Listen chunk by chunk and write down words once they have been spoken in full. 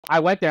I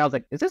went there. I was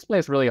like, is this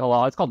place really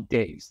halal? It's called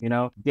Dave's,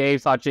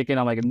 Dave's Hot Chicken.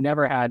 I'm like, I've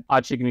never had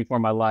hot chicken before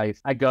in my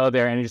life. I go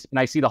there and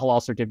I see the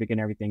halal certificate and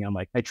everything. I'm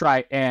like, I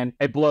try and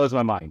it blows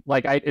my mind.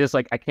 Like, I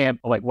can't,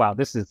 like, wow,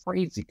 this is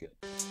crazy good.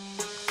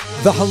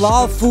 The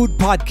Halal Food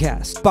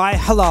Podcast by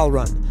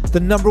Halalrun, the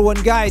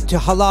 #1 guide to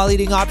halal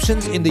eating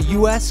options in the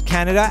US,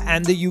 Canada,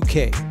 and the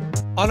UK.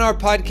 On our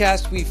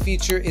podcast, we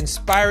feature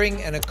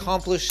inspiring and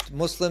accomplished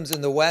Muslims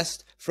in the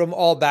West from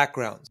all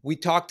backgrounds. We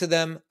talk to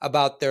them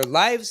about their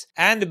lives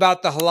and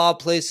about the halal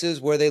places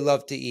where they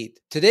love to eat.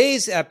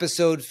 Today's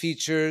episode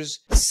features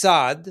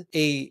Saad,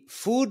 a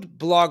food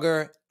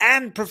blogger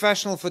and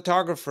professional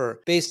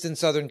photographer based in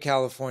Southern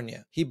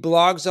California. He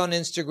blogs on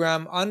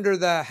Instagram under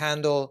the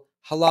handle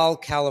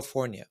Halal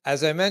California.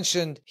 As I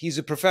mentioned, he's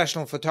a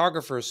professional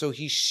photographer, so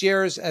he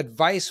shares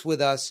advice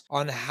with us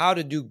on how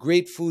to do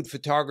great food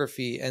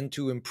photography and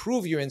to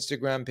improve your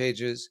Instagram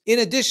pages, in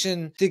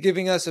addition to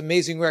giving us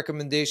amazing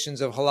recommendations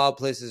of halal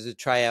places to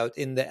try out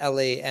in the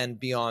LA and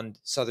beyond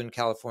Southern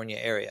California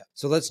area.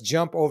 So let's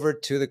jump over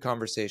to the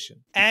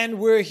conversation. And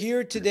we're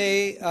here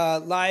today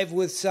live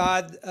with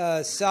Saad.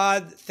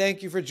 Saad,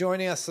 thank you for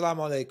joining us.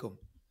 Assalamu alaikum.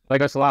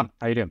 Alaikum salam.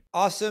 How you doing?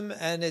 Awesome,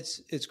 and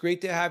it's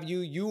great to have you.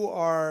 You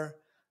are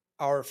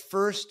our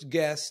first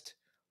guest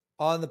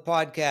on the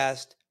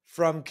podcast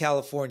from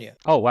California.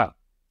 Oh, wow.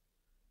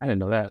 I didn't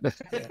know that.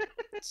 Yeah.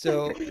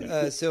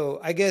 So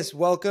I guess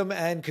welcome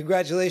and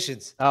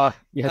congratulations. Yeah,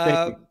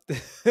 thank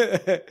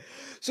you.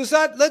 So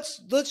Saad,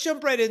 let's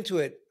jump right into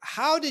it.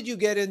 How did you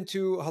get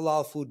into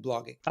halal food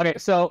blogging? Okay,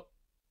 so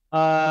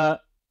right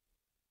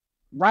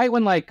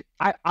when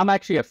I'm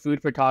actually a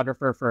food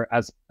photographer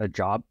as a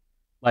job.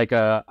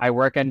 I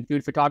work in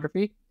food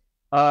photography.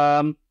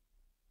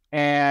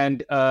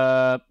 And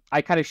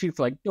I kind of shoot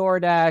for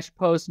DoorDash,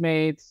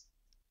 Postmates,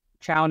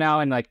 Chow Now,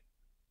 and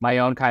my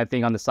own kind of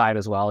thing on the side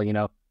as well.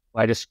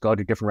 I just go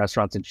to different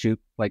restaurants and shoot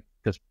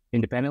just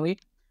independently.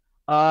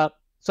 So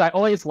I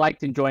always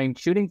liked enjoying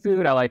shooting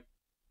food. I've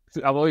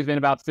always been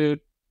about food.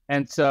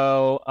 And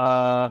so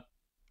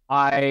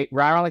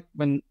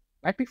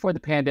right before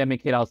the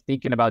pandemic hit, I was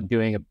thinking about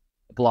doing a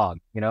blog,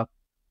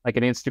 like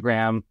an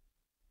Instagram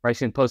where I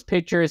can post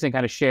pictures and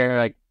kind of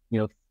share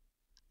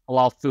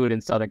halal food in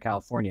Southern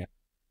California.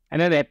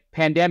 And then the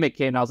pandemic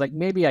hit and I was like,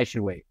 maybe I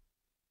should wait.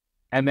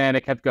 And then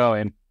it kept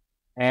going.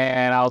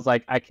 And I was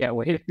like, I can't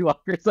wait any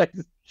longer. So I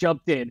just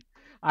jumped in.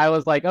 I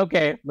was like,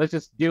 okay, let's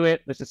just do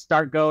it. Let's just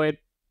start going.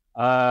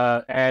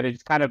 And it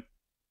just kind of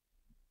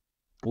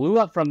blew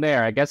up from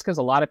there. I guess because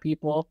a lot of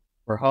people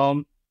were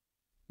home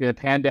during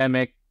the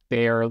pandemic.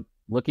 They are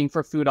looking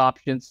for food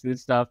options, food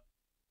stuff.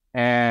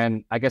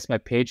 And I guess my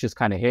page just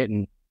kind of hit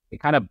and it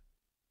kind of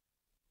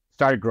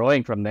started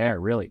growing from there,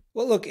 really.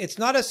 Well, look, it's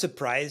not a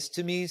surprise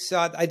to me,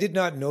 Saad. I did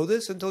not know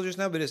this until just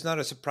now, but it's not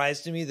a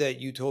surprise to me that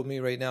you told me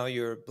right now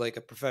you're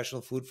a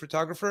professional food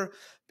photographer,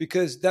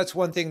 because that's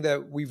one thing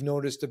that we've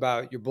noticed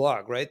about your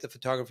blog, right? The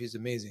photography is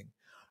amazing.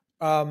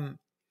 What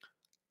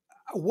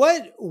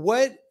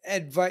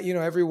advice,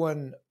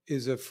 everyone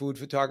is a food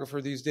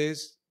photographer these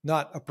days,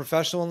 not a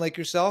professional one like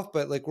yourself,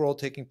 but we're all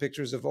taking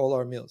pictures of all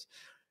our meals.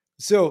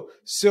 So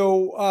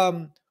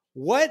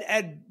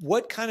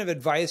what kind of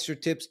advice or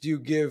tips do you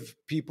give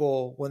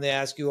people when they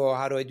ask you, oh,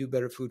 how do I do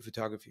better food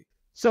photography?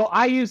 So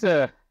I use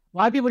a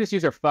lot of people just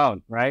use their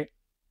phone, right?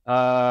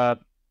 The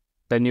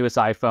newest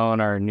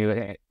iPhone or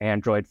new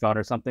Android phone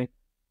or something.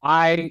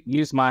 I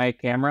use my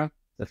camera,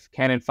 the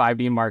Canon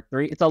 5D Mark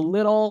III. It's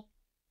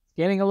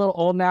getting a little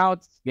old now.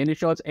 It's getting to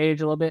show its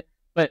age a little bit.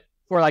 But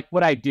for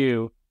what I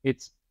do,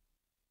 it's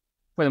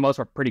for the most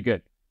part pretty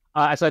good.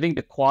 So I think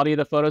the quality of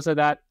the photos of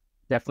that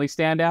definitely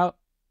stand out.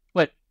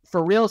 But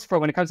for reals,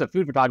 when it comes to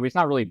food photography, it's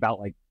not really about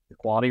the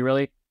quality,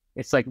 really.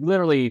 It's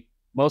literally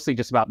mostly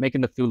just about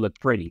making the food look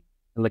pretty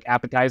and look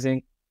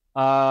appetizing.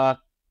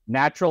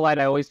 Natural light,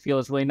 I always feel,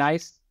 is really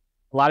nice.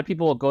 A lot of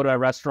people will go to a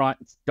restaurant,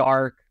 it's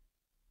dark,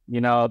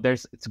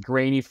 it's a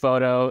grainy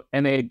photo,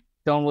 and they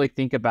don't really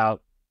think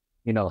about,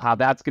 how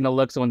that's going to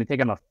look. So when they take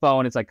it on a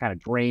phone, it's kind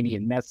of grainy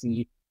and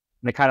messy,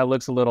 and it kind of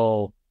looks a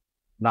little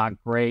not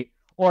great.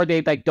 Or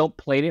they don't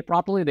plate it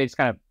properly. They just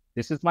kind of,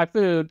 this is my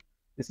food.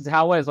 This is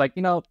how it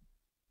is.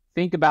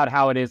 Think about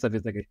how it is if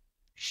it's a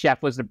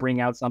chef was to bring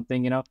out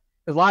something, Because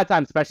a lot of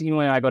times, especially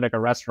when I go to a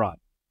restaurant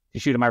to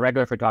shoot my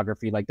regular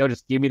photography, they'll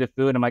just give me the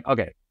food. And I'm like,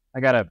 okay,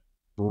 I got to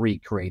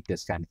recreate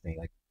this kind of thing.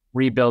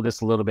 Rebuild this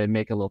a little bit,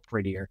 make it a little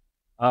prettier.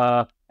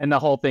 And the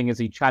whole thing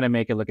is you try to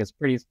make it look as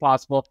pretty as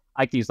possible.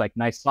 I like to use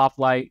nice soft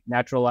light,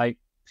 natural light,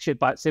 sit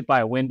by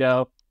a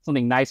window,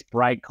 something nice,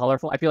 bright,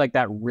 colorful. I feel like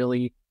that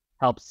really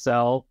helps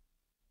sell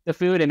the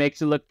food. It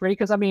makes it look pretty.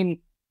 Because,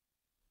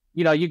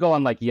 you go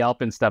on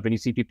Yelp and stuff and you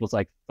see people's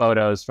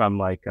photos from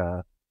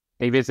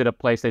they visit a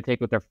place they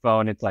take with their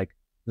phone. It's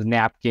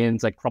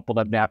napkins, crumpled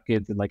up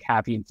napkins and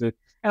half-eaten food.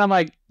 And I'm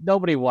like,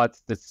 nobody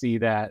wants to see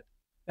that.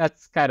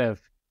 That's kind of,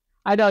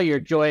 I know you're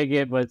enjoying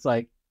it, but it's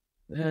I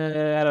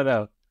don't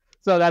know.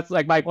 So that's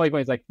my only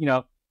point is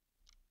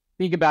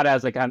think about it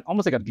as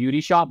almost like a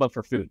beauty shop, but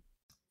for food.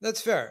 That's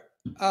fair.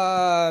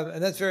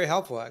 And that's very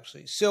helpful,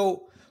 actually.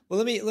 So,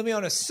 well, let me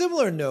on a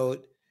similar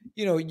note,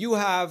 you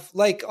have,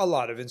 like a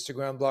lot of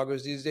Instagram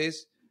bloggers these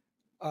days,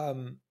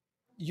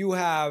 you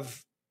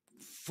have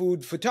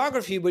food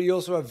photography, but you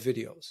also have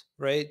videos,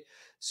 right?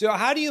 So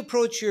how do you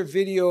approach your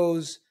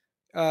videos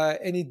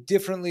any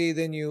differently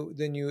than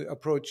you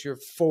approach your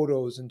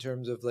photos in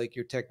terms of like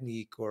your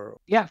technique or?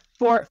 Yeah,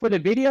 for the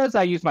videos,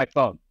 I use my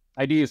phone.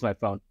 I do use my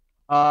phone.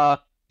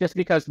 Just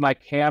because my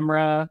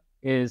camera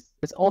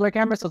it's older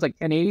camera, so it's like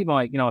 1080, but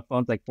like, my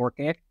phone's like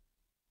 4K.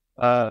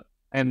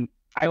 And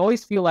I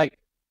always feel like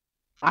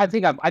I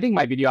think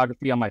my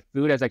videography on my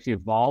food has actually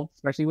evolved,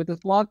 especially with this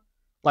vlog.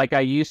 Like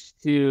I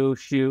used to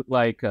shoot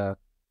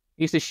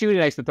used to shoot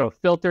it. I used to throw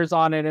filters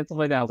on it and stuff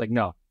like that. I was like,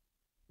 no,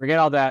 forget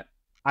all that.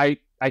 I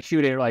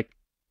shoot it like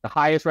the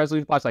highest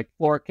resolution possible, like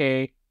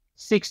 4K,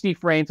 60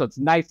 frames, so it's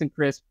nice and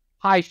crisp.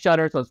 High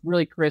shutter, so it's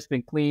really crisp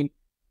and clean.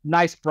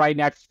 Nice bright,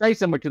 natural, very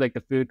similar to like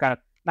the food, kind of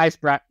nice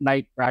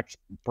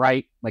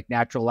bright, like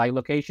natural light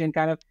location,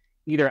 kind of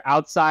either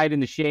outside in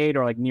the shade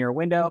or like near a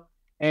window.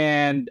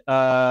 And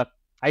I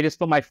just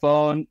put my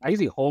phone. I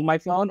usually hold my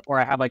phone, or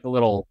I have like a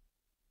little,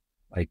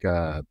 like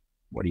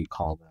what do you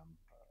call them?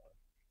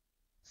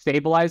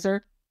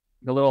 Stabilizer,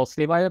 the little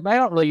stabilizer. But I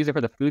don't really use it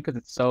for the food because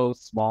it's so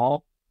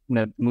small and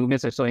the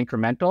movements are so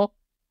incremental.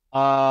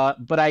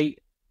 But I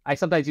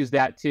sometimes use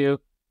that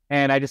too,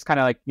 and I just kind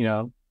of like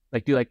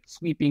like do like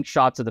sweeping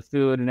shots of the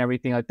food and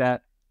everything like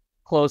that.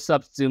 Close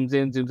up, zooms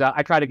in, zooms out.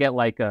 I try to get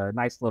like a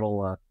nice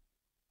little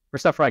for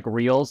stuff for like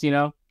reels.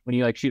 When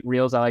you like shoot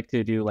reels, I like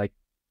to do like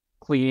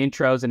clean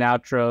intros and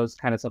outros,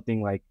 kind of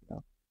something like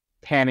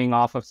panning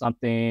off of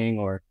something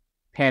or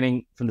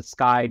panning from the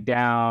sky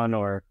down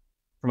or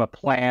from a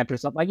plant or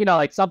something, like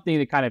like something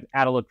to kind of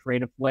add a little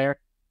creative flair.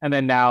 And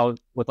then now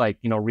with like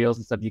reels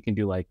and stuff, you can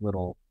do like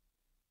little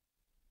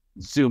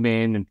zoom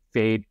in and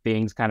fade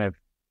things, kind of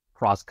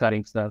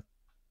cross-cutting stuff.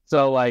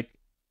 So like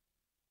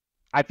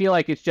I feel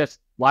like it's just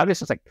a lot of it's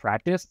just like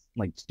practice,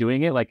 like just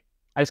doing it. Like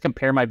I just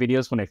compare my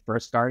videos when I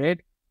first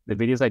started, the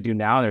videos I do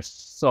now, and they're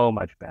so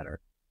much better.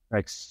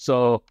 Like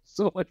so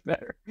much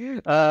better.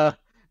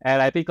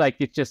 And I think like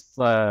it's just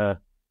so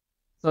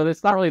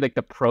it's not really like the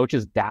approach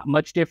is that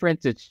much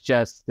difference. It's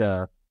just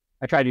I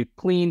try to do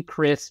clean,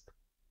 crisp,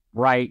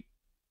 bright.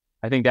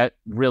 I think that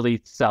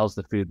really sells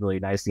the food really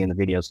nicely in the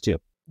videos too.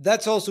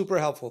 That's all super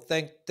helpful.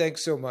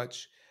 Thanks so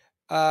much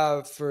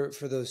for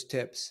those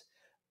tips.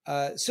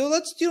 So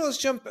let's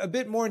jump a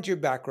bit more into your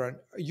background.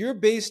 You're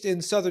based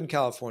in Southern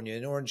California,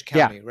 in Orange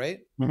County, Yeah. right?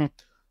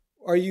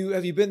 Mm-hmm.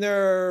 Have you been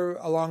there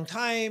a long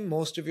time,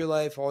 most of your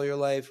life, all your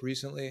life,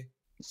 recently?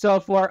 So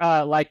for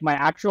like my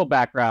actual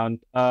background,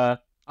 I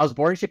was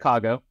born in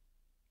Chicago.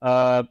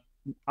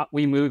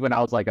 We moved when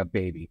I was like a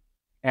baby,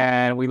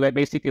 and we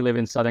basically live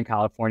in Southern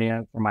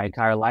California for my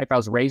entire life. I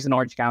was raised in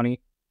Orange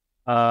County.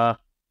 I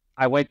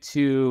went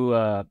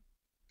to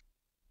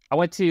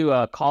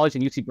college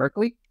in UC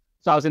Berkeley,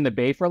 so I was in the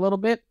Bay for a little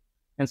bit,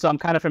 and so I'm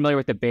kind of familiar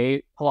with the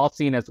Bay halal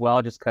scene as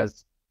well, just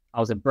because I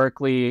was in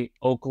Berkeley,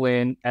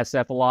 Oakland,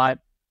 SF a lot.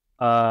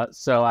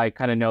 So I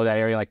kind of know that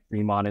area, like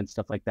Fremont and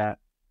stuff like that.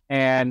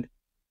 And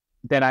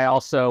then I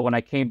also, when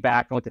I came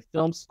back, I went to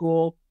film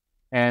school.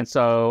 And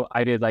so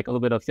I did like a little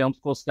bit of film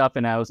school stuff,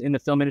 and I was in the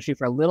film industry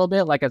for a little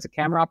bit, like as a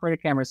camera operator,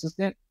 camera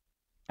assistant.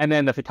 And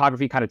then the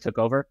photography kind of took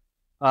over.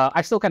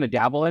 I still kind of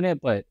dabble in it,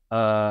 but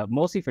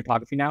mostly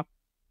photography now.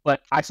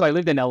 But I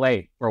lived in LA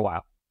for a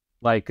while,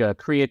 like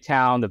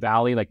Koreatown, the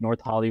Valley, like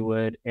North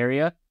Hollywood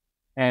area.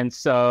 And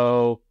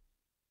so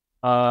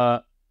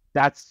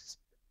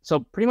so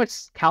pretty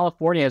much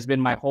California has been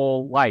my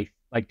whole life,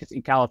 like just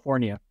in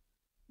California,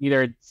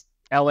 either it's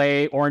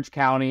LA, Orange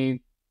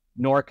County,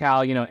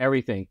 NorCal,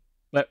 everything.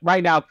 But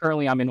right now,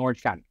 currently, I'm in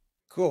Orange County.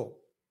 Cool.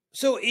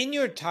 So in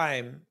your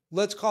time,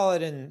 let's call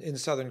it in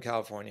Southern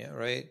California,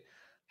 right?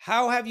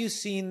 How have you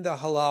seen the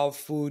halal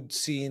food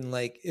scene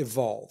like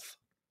evolve?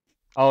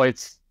 Oh,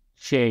 it's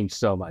changed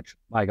so much.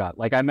 My God.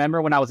 Like I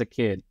remember when I was a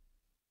kid,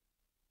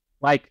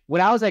 like when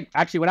I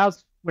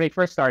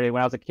first started,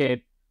 when I was a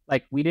kid,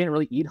 like we didn't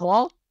really eat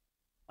halal.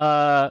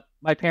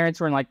 My parents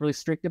weren't like really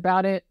strict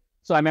about it.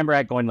 So I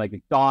remember going to like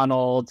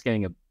McDonald's,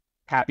 getting a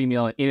Happy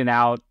Meal, and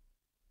In-N-Out.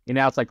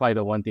 In-N-Out's like probably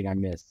the one thing I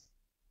miss,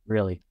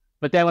 really.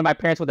 But then when my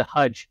parents went to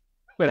Hajj,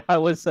 when I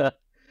was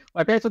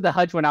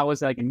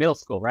like in middle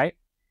school, right?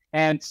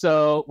 And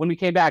so when we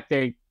came back,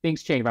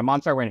 things changed. My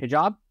mom started wearing a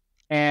hijab,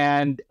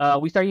 and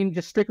we started eating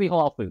just strictly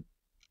halal food.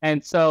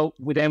 And so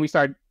then we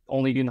started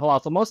only doing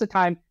halal. So most of the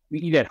time we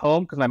eat at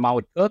home because my mom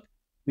would cook.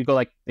 We go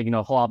like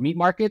halal meat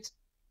markets,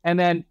 and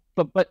then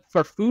but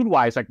for food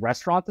wise, like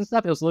restaurants and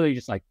stuff, it was literally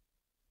just like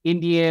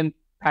Indian,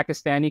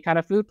 Pakistani kind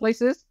of food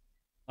places,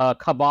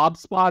 kebab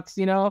spots,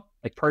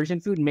 like Persian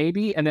food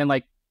maybe, and then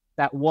like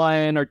that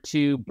one or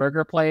two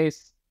burger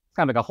place,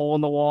 kind of like a hole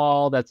in the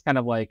wall. That's kind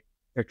of like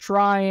they're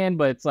trying,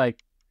 but it's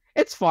like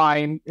it's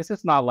fine. It's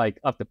just not like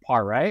up to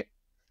par, right?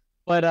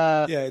 But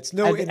yeah, it's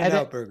no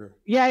In-N-Out burger.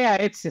 Yeah,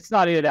 it's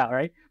not In-N-Out,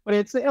 right? But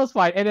it was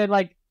fine. And then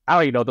like I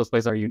don't even know if those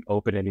places are even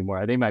open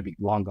anymore. They might be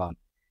long gone.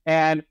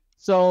 And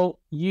so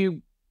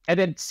and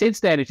then since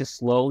then it just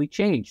slowly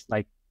changed.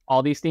 Like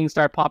all these things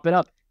start popping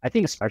up. I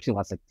think especially in the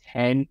last like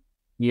 10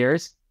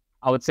 years,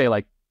 I would say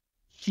like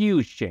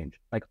huge change,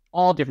 like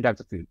all different types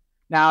of food.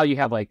 Now you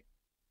have like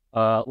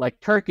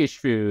Turkish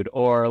food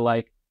or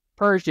like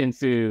Persian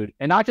food,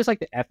 and not just like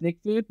the ethnic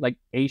food, like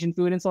Asian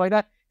food and stuff like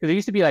that. Because there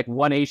used to be like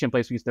one Asian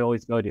place we used to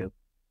always go to,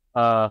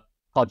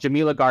 called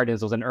Jamila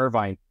Gardens. It was in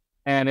Irvine,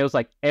 and it was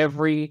like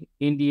every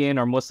Indian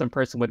or Muslim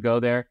person would go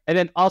there, and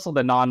then also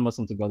the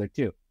non-Muslims would go there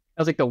too. It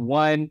was like the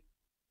one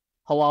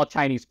halal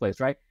Chinese place,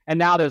 right? And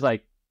now there's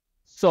like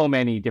so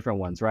many different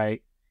ones,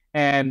 right?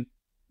 And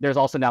there's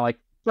also now like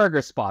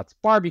burger spots,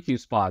 barbecue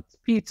spots,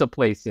 pizza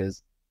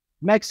places,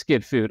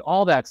 Mexican food,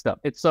 all that stuff.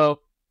 It's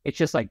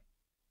just like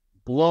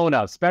blown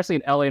up, especially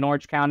in LA and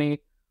Orange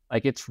County.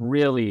 Like it's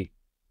really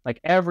like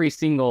every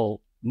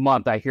single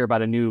month I hear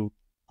about a new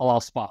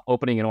halal spot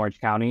opening in Orange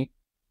County,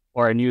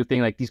 or a new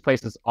thing. Like these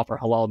places offer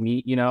halal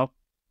meat,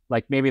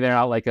 like maybe they're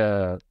not like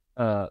a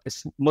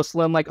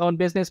Muslim like owned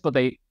business, but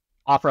they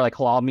offer like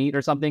halal meat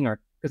or something, or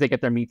because they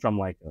get their meat from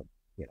like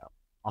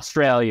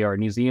Australia or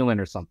New Zealand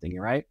or something,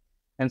 right?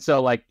 And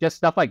so like just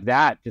stuff like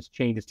that just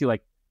changes too.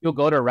 Like you'll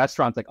go to a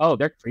restaurant, it's like, oh,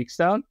 they're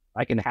Creekstone,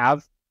 I can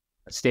have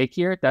a steak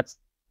here. That's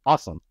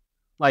awesome.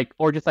 Like,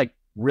 or just like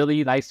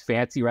really nice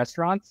fancy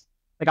restaurants.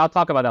 Like I'll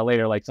talk about that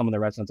later, like some of the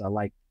restaurants I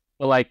like.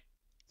 But like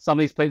some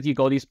of these places, you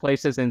go these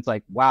places and it's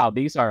like, wow,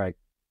 these are like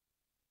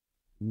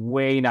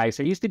way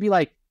nicer. It used to be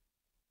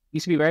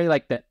very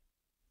like that.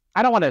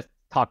 I don't want to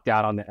talk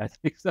down on the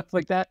ethnic stuff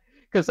like that,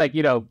 because like,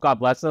 God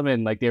bless them,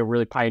 and like they were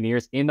really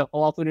pioneers in the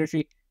halal food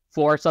industry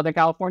for Southern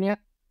California.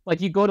 Like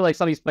you go to like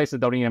some of these places that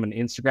don't even have an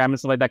Instagram and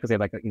stuff like that, because they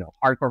have like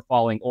hardcore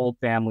following, old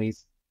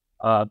families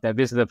that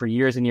visit them for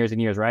years and years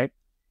and years, right?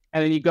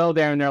 And then you go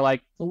there and they're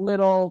like a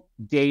little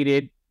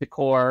dated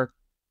decor.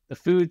 The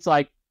food's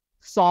like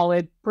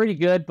solid, pretty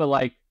good, but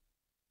like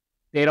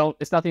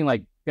it's nothing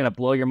like gonna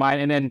blow your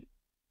mind. And then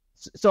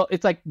so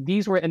it's like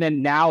and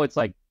then now it's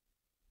like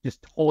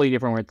just totally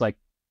different, where it's like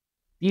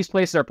these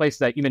places are places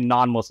that even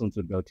non-Muslims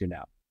would go to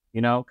now,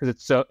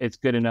 because it's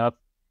good enough.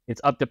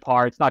 It's up to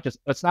par. It's not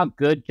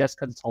good just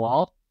because it's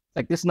halal. It's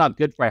like, this is not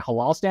good by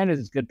halal standards.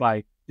 It's good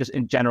by just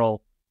in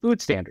general food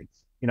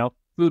standards,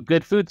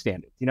 good food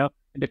standards, and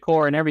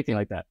decor and everything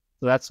like that.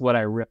 So that's what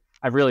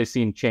I've really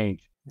seen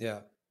change. Yeah,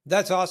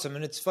 that's awesome.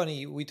 And it's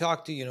funny, we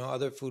talk to,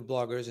 other food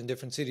bloggers in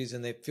different cities,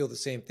 and they feel the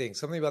same thing.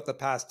 Something about the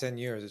past 10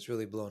 years, it's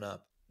really blown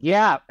up.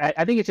 Yeah,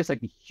 I think it's just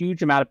like a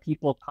huge amount of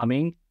people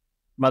coming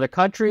from other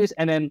countries.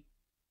 And then,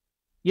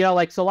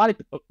 like, so a lot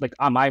of, like,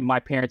 my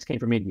parents came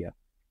from India,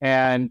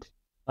 and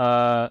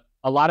a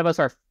lot of us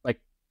are like,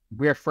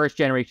 we're first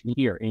generation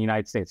here in the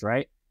United States,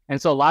 right?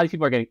 And so a lot of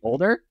people are getting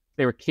older.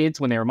 They were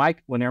kids when they were my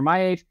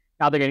age.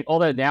 Now they're getting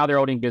older. Now they're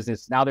owning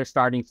business. Now they're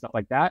starting stuff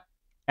like that.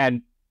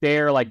 And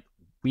they're like,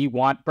 we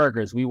want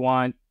burgers. We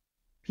want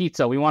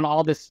pizza. We want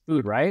all this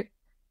food, right?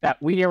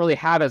 That we didn't really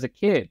have as a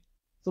kid.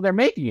 So they're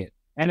making it.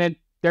 And then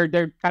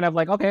they're kind of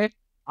like, okay,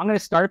 I'm going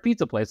to start a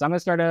pizza place. I'm going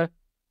to start a,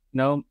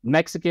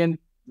 Mexican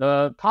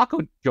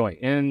taco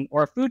joint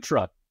or a food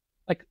truck.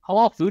 Like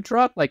halal food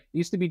truck, like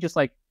used to be just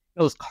like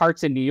those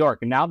carts in New York.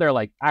 And now they're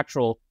like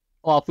actual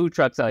halal food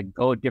trucks that like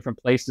go to different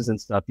places and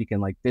stuff you can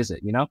like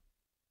visit,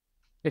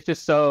 It's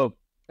just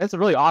it's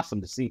really awesome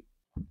to see.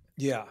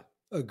 Yeah,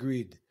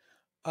 agreed.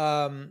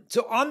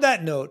 So on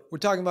that note, we're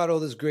talking about all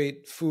this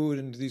great food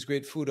and these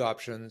great food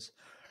options.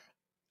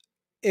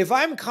 If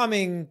I'm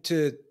coming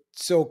to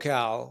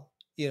SoCal,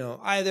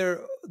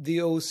 either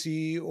the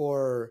OC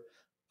or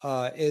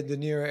in the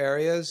near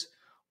areas,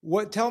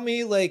 tell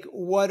me, like,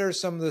 what are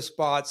some of the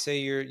spots, say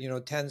your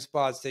 10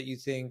 spots that you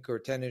think, or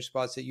 10-ish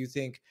spots that you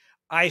think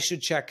I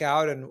should check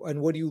out,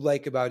 and what do you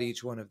like about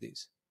each one of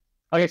these?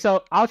 Okay,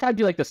 so I'll try to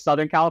do like the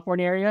Southern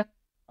California area,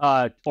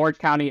 Orange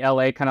County,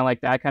 LA, kind of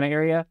like that kind of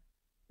area,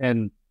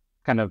 and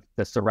kind of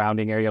the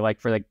surrounding area, like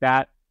for like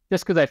that,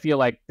 just because I feel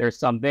like there's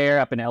some there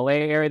up in LA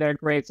area that are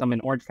great, some in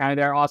Orange County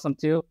that are awesome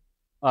too,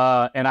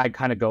 and I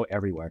kind of go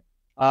everywhere.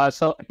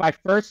 So my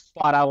first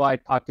spot I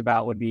talked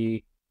about would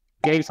be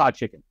Dave's Hot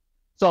Chicken.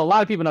 So a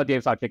lot of people know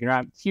Dave's Hot Chicken,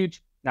 right? It's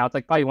huge now. It's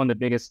like probably one of the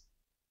biggest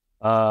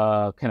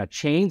kind of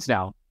chains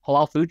now,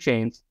 halal food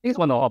chains. I think it's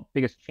one of the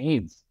biggest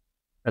chains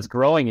that's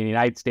growing in the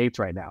United States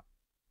right now.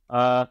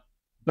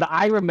 But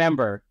I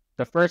remember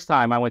the first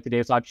time I went to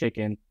Dave's Hot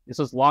Chicken, this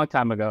was a long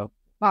time ago,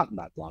 not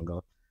long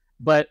ago,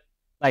 but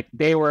like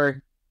they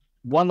were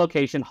one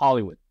location,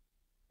 Hollywood.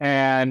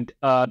 And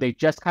they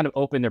just kind of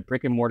opened their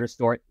brick and mortar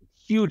store,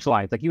 huge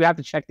lines. Like you have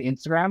to check the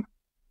Instagram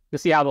to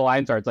see how the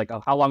lines are. It's like,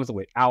 oh, how long is the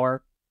wait?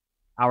 Hour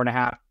and a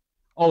half.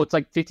 Oh, it's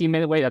like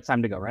 15-minute wait. That's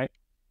time to go, right?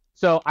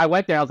 So I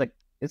went there. I was like,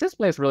 is this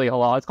place really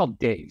halal? It's called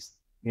Dave's,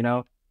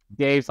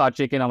 Dave's Hot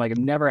Chicken. I'm like, I've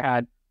never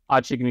had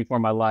hot chicken before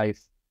in my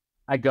life.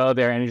 I go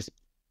there and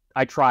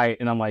I try it,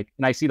 and I'm like,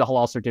 and I see the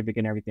halal certificate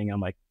and everything. And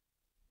I'm like,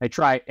 I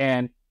try it,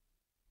 and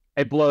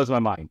it blows my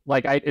mind.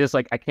 Like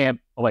I'm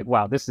like,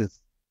 wow, this is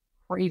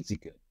crazy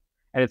good.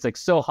 And it's like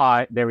so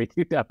hot and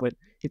everything, but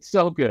it's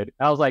so good.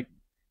 I was like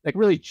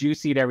really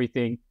juicy and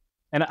everything.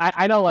 And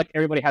I know like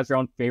everybody has their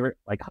own favorite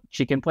like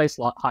chicken place,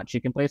 hot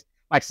chicken place.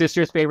 My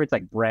sister's favorite's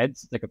like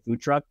Bread's, it's like a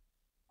food truck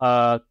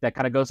that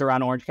kind of goes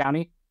around Orange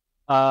County.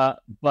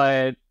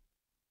 But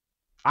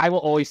I will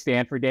always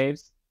stand for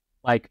Dave's.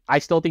 Like, I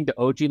still think the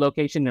OG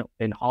location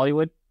in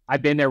Hollywood,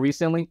 I've been there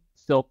recently,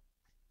 still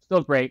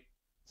great.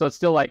 So it's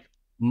still like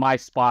my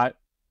spot.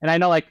 And I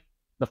know like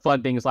the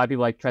fun thing is a lot of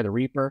people like try the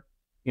Reaper.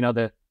 You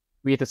know,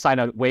 we have to sign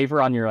a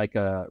waiver on your like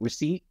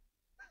receipt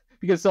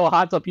because it's so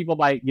hot. So people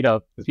might,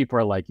 because people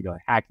are like,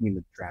 hacking in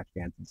the trash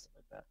cans and stuff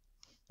like that.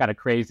 Kind of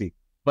crazy.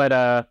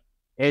 But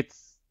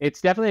it's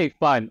definitely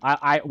fun.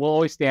 I will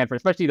always stand for,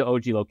 especially the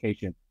OG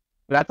location.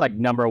 But that's like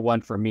number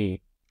one for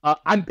me.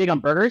 I'm big on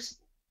burgers.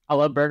 I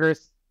love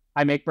burgers.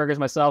 I make burgers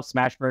myself,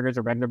 smash burgers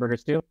or regular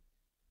burgers too.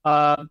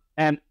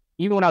 And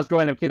even when I was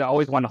growing up a kid, I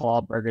always wanted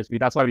halal burgers.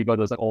 That's why we go to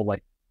those like old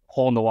like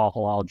hole in the wall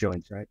halal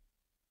joints, right?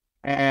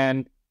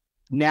 And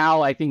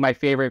now I think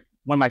at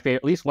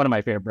least one of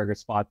my favorite burger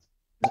spots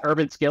is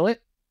Urban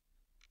Skillet.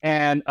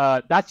 And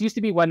that used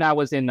to be when I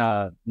was in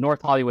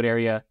North Hollywood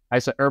area. I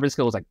saw Urban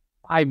Skillet was like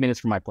 5 minutes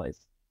from my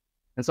place.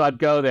 And so I'd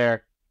go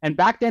there. And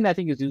back then, I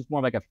think it was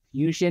more like a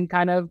fusion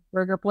kind of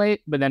burger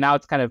plate. But then now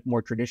it's kind of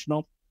more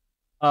traditional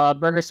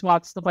burger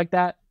spots, stuff like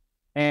that.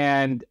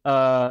 And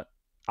I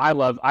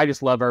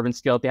just love Urban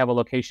Skillet. They have a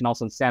location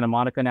also in Santa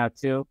Monica now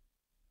too.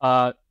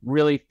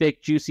 Really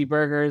thick, juicy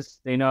burgers.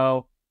 They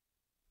know.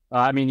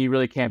 You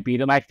really can't beat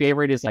them. My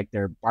favorite is like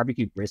their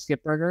barbecue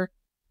brisket burger,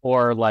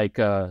 or like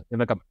a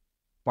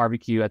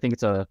barbecue. I think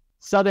it's a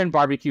Southern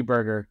barbecue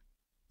burger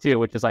too,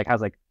 which is like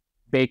has like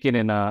bacon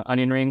and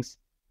onion rings.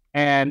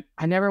 And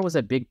I never was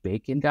a big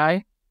bacon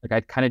guy. Like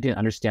I kind of didn't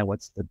understand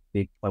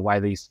why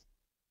these,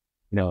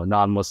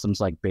 non-Muslims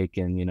like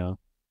bacon,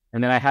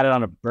 And then I had it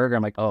on a burger.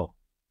 I'm like, oh,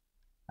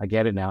 I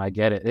get it now. I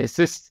get it.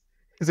 This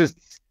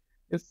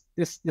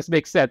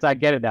makes sense. I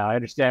get it now. I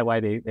understand why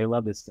they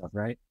love this stuff,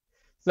 right?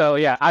 So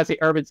yeah, I'd say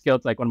Urban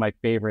Skillet's like one of my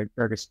favorite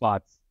burger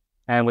spots.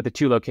 And with the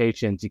 2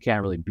 locations, you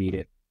can't really beat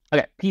it.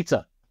 Okay,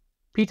 pizza.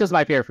 Pizza's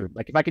my favorite food.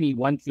 Like if I could eat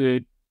one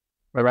food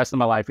for the rest of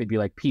my life, it'd be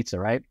like pizza,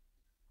 right?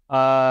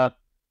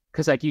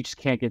 Because like you just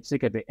can't get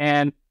sick of it.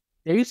 And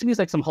there used to be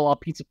like some halal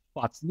pizza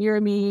spots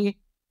near me.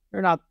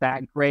 They're not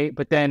that great.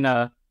 But then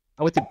I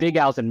went to Big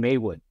Al's in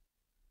Maywood.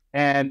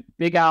 And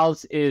Big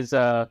Al's is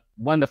one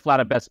of the flat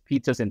out best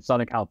pizzas in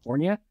Southern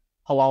California,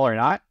 halal or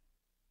not.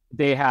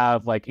 They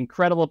have like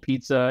incredible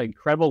pizza,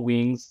 incredible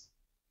wings.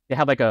 They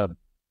have like a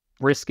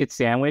brisket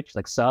sandwich,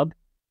 like sub,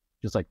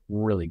 just like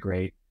really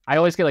great. I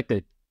always get like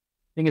I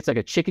think it's like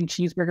a chicken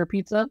cheeseburger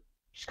pizza,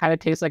 which kind of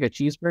tastes like a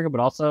cheeseburger, but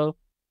also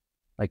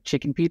like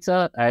chicken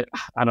pizza.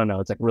 I don't know.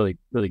 It's like really,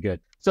 really good.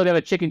 So they have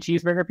a chicken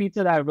cheeseburger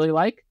pizza that I really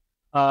like.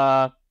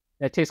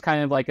 That tastes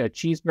kind of like a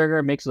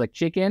cheeseburger mixed with like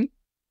chicken.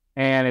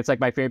 And it's like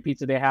my favorite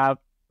pizza they have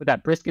with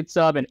that brisket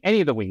sub, and any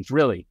of the wings,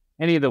 really.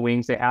 Any of the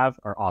wings they have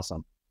are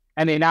awesome.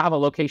 And they now have a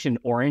location in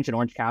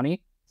Orange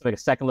County. It's like a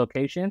second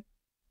location.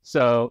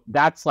 So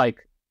that's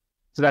like,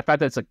 that fact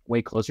that it's like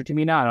way closer to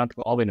me now, I don't have to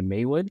go all the way to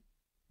Maywood.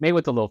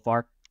 Maywood's a little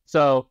far.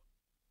 So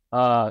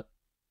that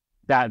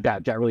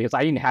really is.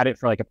 I even had it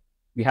for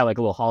we had like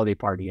a little holiday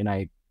party, and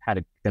I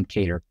had them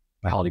cater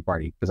my holiday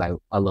party because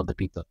I love the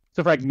pizza.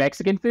 So for like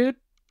Mexican food,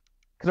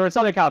 because we're in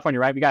Southern California,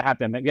 right? We gotta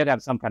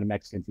have some kind of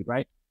Mexican food,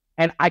 right?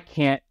 And I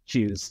can't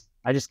choose.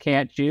 I just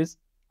can't choose.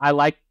 I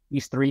like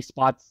these 3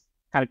 spots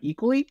kind of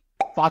equally.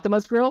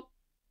 Fatima's Grill,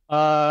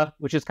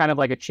 which is kind of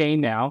like a chain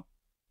now,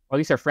 or at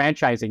least they're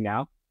franchising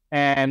now.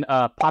 And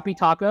Papi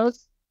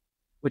Tacos,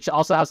 which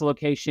also has a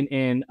location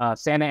in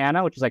Santa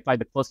Ana, which is like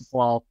the closest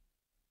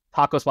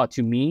taco spot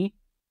to me.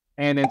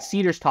 And then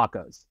Cedars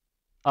Tacos,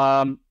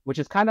 which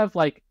is kind of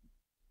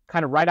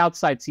right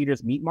outside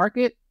Cedars Meat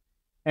Market.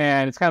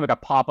 And it's kind of like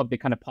a pop-up. They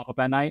kind of pop up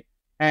at night.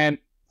 And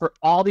for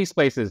all these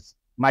places,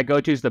 my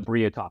go-to is the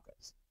Bria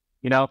Tacos.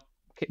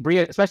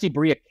 Bria, especially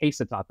Bria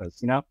Queso Tacos,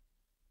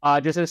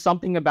 just there's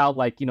something about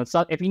if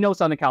you know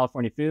Southern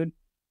California food,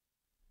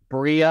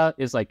 Bria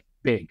is like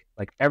big.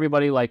 Like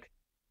everybody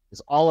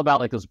is all about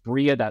like those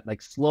Bria, that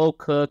like slow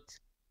cooked,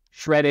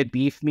 shredded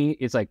beef meat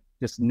is like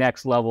just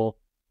next level.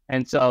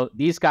 And so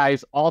these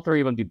guys, all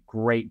 3 of them do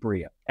great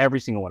Bria. Every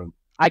single one of them.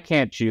 I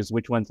can't choose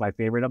which one's my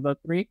favorite of the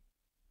 3.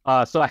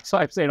 So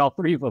I'm saying all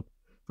 3 of them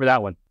for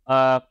that one.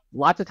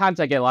 Lots of times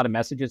I get a lot of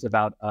messages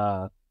about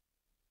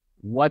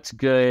what's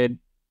good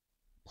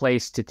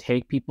place to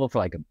take people for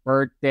like a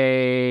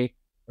birthday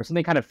or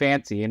something kind of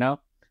fancy,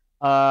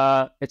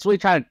 it's really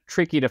kind of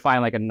tricky to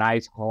find like a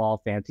nice halal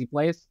fancy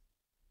place.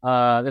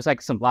 There's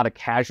like a lot of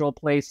casual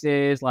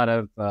places, a lot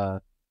of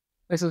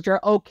places which are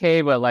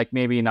okay, but like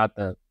maybe not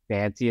the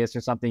fanciest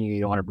or something. You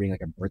don't want to bring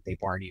like a birthday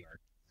party or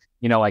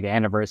like an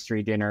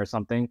anniversary dinner or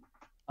something.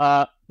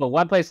 But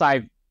one place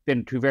I've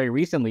been to very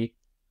recently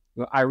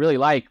I really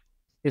like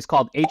is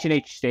called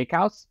H&H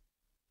Steakhouse,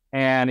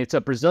 and it's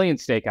a Brazilian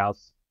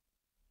steakhouse.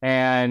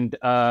 And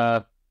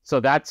so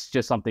that's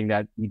just something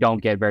that you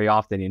don't get very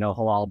often,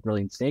 halal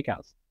brilliant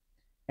steakhouse.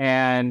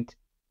 And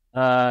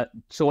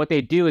so what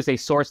they do is they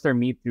source their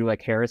meat through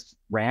like Harris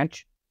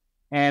Ranch,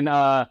 and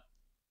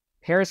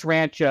Harris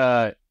Ranch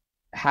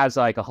has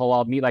like a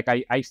halal meat. Like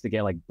I used to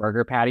get like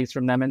burger patties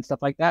from them and stuff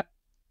like that.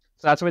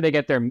 So that's where they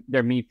get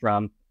their meat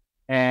from.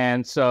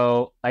 And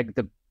so like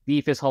the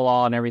beef is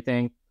halal and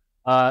everything.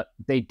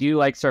 They do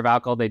like serve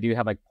alcohol. They do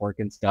have like pork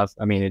and stuff.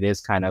 I mean, it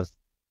is kind of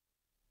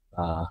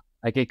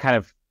like it kind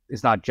of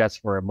is not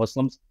just for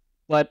Muslims,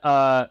 but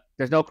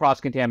there's no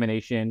cross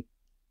contamination.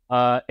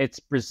 It's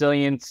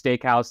Brazilian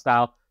steakhouse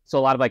style, so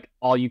a lot of like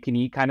all you can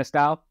eat kind of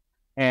style,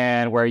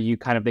 and where you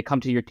kind of they come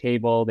to your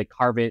table, they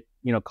carve it,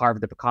 carve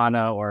the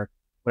picanha or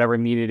whatever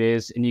meat it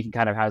is, and you can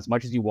kind of have as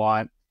much as you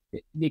want.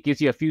 It gives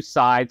you a few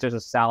sides. There's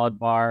a salad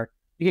bar.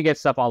 You can get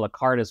stuff a la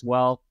carte as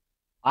well.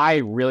 I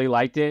really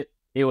liked it.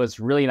 It was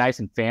really nice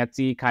and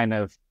fancy, kind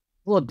of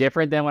a little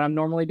different than what I'm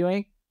normally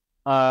doing.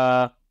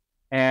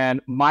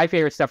 And my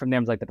favorite stuff from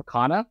them is like the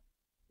picanha,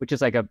 which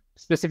is like a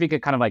specific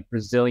kind of like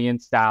Brazilian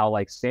style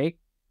like steak.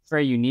 It's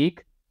very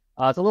unique.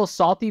 It's a little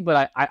salty,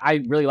 but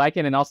I really like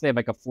it. And also they have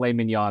like a filet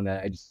mignon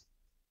that I just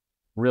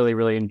really,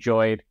 really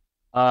enjoyed.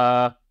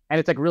 And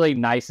it's like really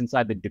nice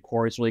inside. The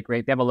decor is really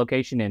great. They have a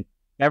location in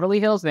Beverly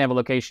Hills and they have a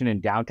location in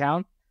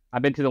downtown.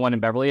 I've been to the one in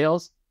Beverly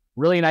Hills.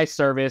 Really nice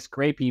service,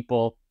 great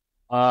people.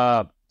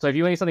 So if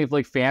you need something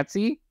really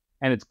fancy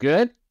and it's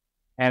good,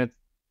 and it's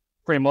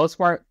for the most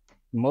part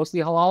mostly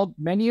halal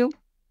menu,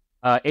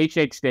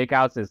 HH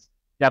Steakhouse is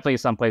definitely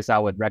someplace I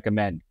would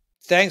recommend.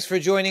 Thanks for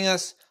joining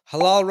us.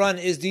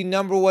 Halalrun is the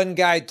 #1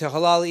 guide to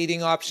halal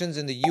eating options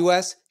in the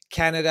US,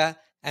 Canada,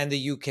 and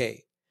the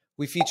UK.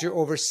 We feature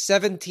over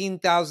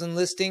 17,000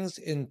 listings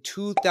in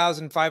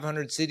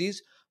 2,500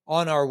 cities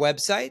on our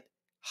website,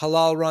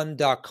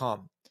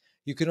 halalrun.com.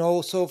 You can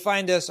also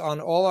find us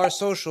on all our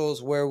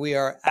socials where we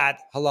are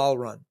at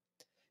Halalrun.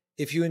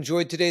 If you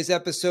enjoyed today's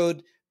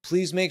episode,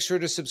 please make sure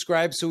to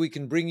subscribe so we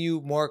can bring you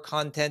more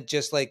content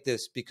just like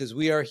this, because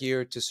we are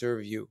here to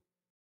serve you.